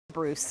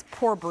Bruce,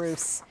 poor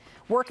Bruce.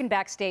 Working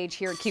backstage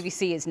here at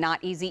QVC is not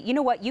easy. You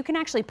know what? You can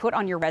actually put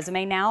on your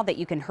resume now that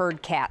you can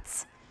herd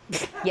cats.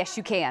 Yes,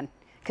 you can.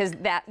 Because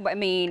that, I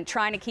mean,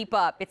 trying to keep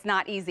up, it's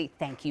not easy.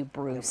 Thank you,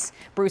 Bruce.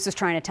 Bruce was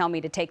trying to tell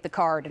me to take the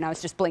card, and I was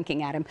just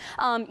blinking at him.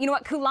 You know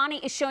what?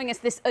 Kulani is showing us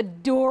this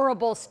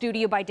adorable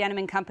Studio by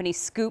Denim & Company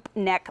scoop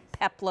neck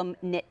peplum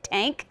knit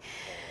tank.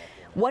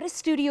 What is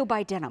Studio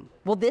by Denim?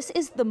 Well, this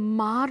is the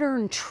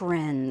modern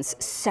trends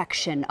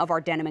section of our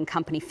Denim &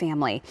 Company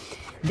family.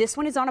 This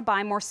one is on a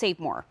buy more, save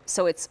more.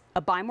 So it's a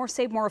buy more,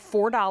 save more of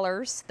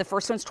 $4. The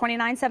first one's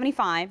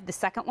 $29.75. The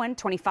second one,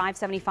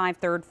 $25.75,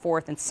 third,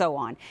 fourth, and so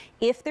on.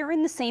 If they're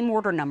in the same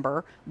order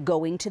number,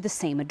 going to the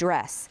same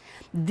address.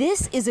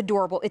 This is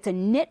adorable. It's a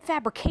knit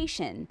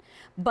fabrication,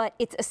 but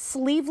it's a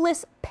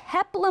sleeveless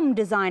peplum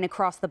design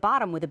across the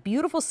bottom with a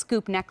beautiful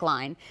scoop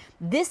neckline.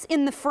 This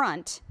in the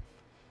front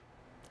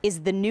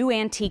is the new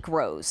antique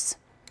rose.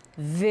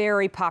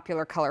 Very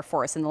popular color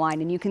for us in the line.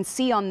 And you can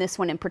see on this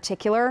one in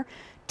particular,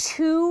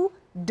 two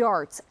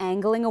darts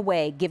angling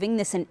away, giving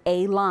this an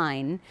A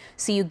line.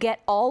 So you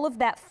get all of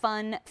that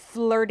fun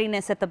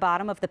flirtiness at the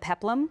bottom of the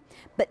peplum,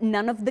 but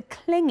none of the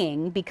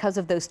clinging because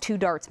of those two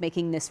darts,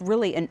 making this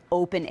really an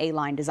open A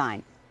line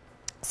design.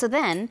 So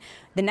then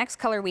the next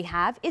color we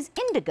have is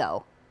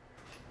indigo.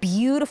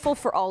 Beautiful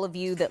for all of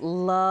you that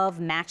love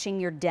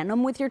matching your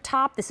denim with your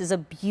top. This is a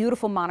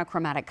beautiful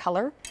monochromatic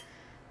color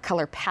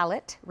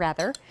palette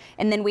rather.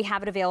 And then we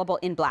have it available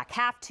in black,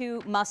 have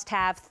to, must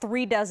have,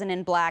 3 dozen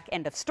in black,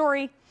 end of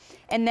story.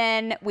 And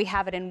then we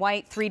have it in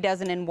white, 3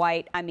 dozen in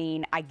white. I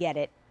mean, I get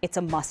it. It's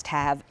a must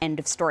have, end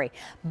of story.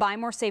 Buy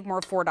more, save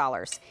more,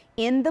 $4.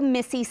 In the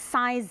Missy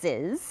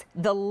sizes,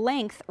 the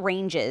length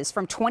ranges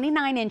from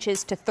 29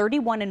 inches to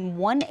 31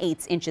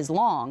 1/8 inches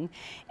long.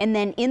 And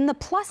then in the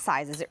plus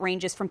sizes, it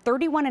ranges from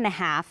 31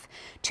 1/2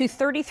 to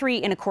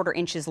 33 1/4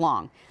 inches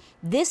long.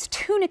 This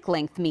tunic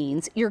length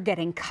means you're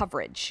getting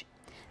coverage.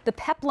 The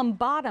peplum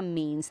bottom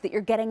means that you're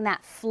getting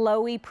that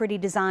flowy, pretty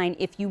design.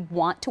 If you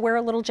want to wear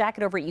a little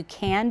jacket over it, you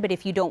can, but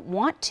if you don't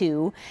want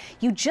to,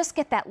 you just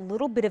get that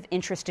little bit of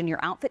interest in your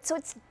outfit. So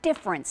it's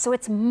different, so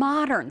it's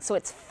modern, so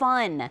it's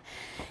fun.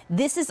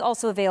 This is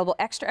also available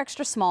extra,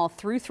 extra small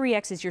through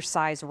 3X is your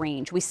size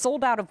range. We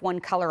sold out of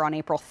one color on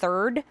April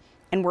 3rd,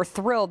 and we're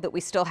thrilled that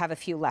we still have a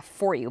few left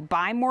for you.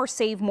 Buy more,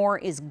 save more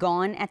is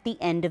gone at the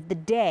end of the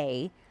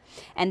day.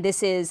 And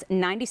this is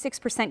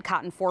 96%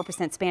 cotton,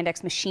 4%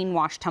 spandex, machine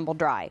wash, tumble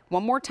dry.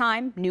 One more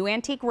time, new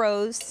antique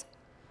rose,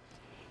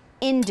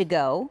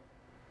 indigo,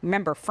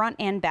 remember front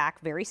and back,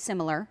 very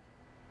similar.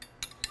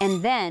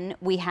 And then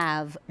we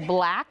have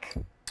black,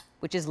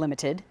 which is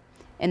limited,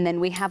 and then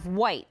we have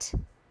white,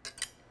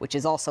 which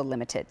is also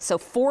limited. So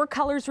 4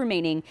 colors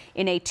remaining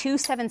in a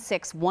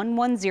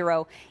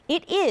 276110.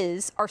 It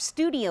is our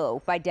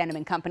Studio by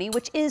Denim & Company,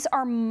 which is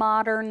our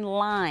modern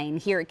line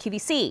here at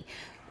QVC.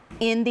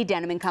 In the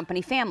Denim &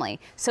 Company family.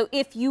 So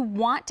if you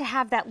want to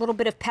have that little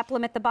bit of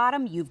peplum at the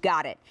bottom, you've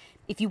got it.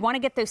 If you want to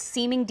get those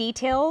seaming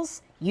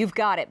details, you've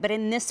got it. But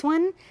in this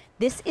one,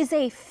 this is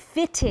a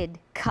fitted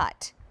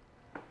cut.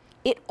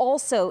 It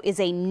also is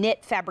a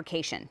knit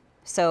fabrication.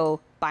 So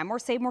buy more,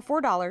 save more,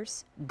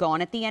 $4,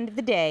 gone at the end of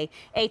the day,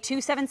 a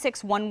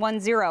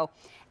 276110.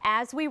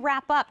 As we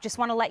wrap up, just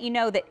want to let you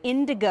know that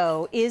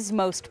indigo is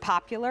most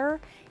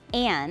popular,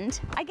 and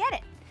I get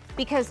it.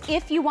 Because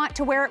if you want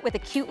to wear it with a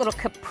cute little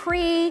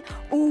capri,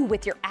 ooh,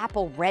 with your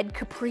apple red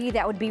capri,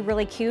 that would be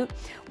really cute.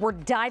 We're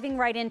diving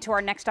right into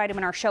our next item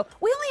in our show.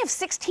 We only have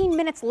 16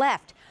 minutes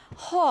left.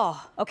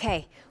 Oh,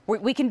 okay,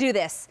 we can do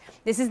this.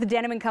 This is the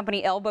Denim &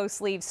 Company elbow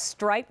sleeve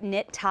striped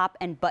knit top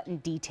and button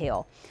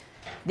detail.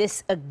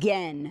 This,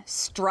 again,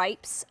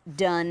 stripes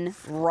done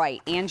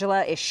right.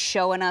 Angela is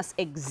showing us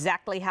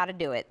exactly how to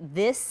do it.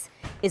 This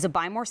is a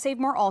buy more, save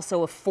more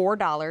also of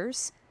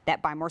 $4.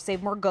 That buy more,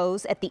 save more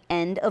goes at the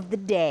end of the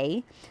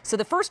day. So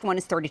the first one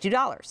is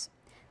 $32.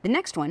 The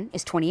next one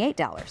is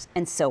 $28,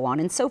 and so on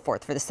and so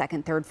forth for the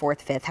second, third,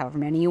 fourth, fifth, however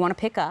many you want to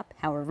pick up,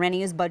 however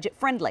many is budget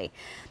friendly.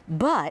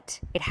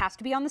 But it has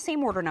to be on the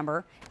same order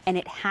number, and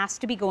it has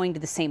to be going to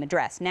the same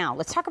address. Now,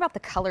 let's talk about the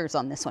colors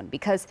on this one,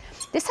 because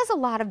this has a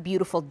lot of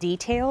beautiful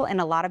detail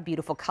and a lot of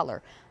beautiful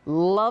color.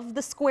 Love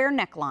the square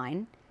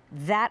neckline.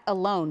 That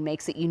alone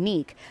makes it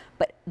unique.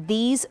 But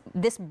this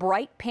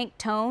bright pink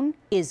tone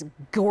is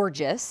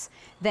gorgeous.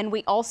 Then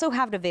we also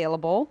have it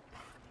available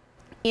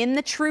in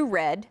the true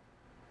red,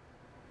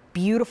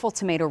 beautiful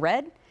tomato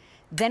red.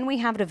 Then we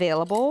have it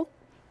available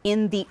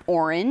in the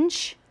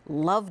orange.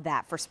 Love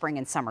that for spring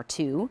and summer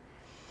too.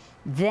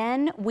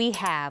 Then we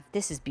have,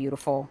 this is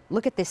beautiful.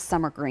 Look at this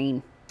summer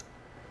green.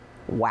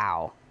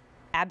 Wow.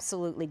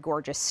 Absolutely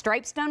gorgeous.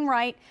 Stripes done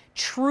right,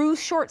 true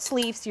short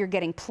sleeves, so you're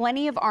getting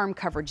plenty of arm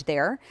coverage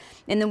there.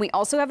 And then we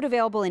also have it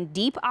available in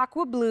deep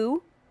aqua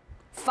blue,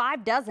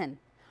 5 dozen.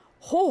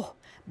 Oh,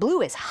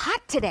 blue is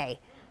hot today.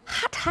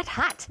 Hot, hot,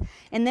 hot.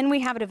 And then we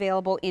have it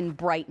available in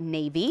bright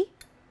navy,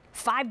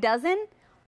 5 dozen.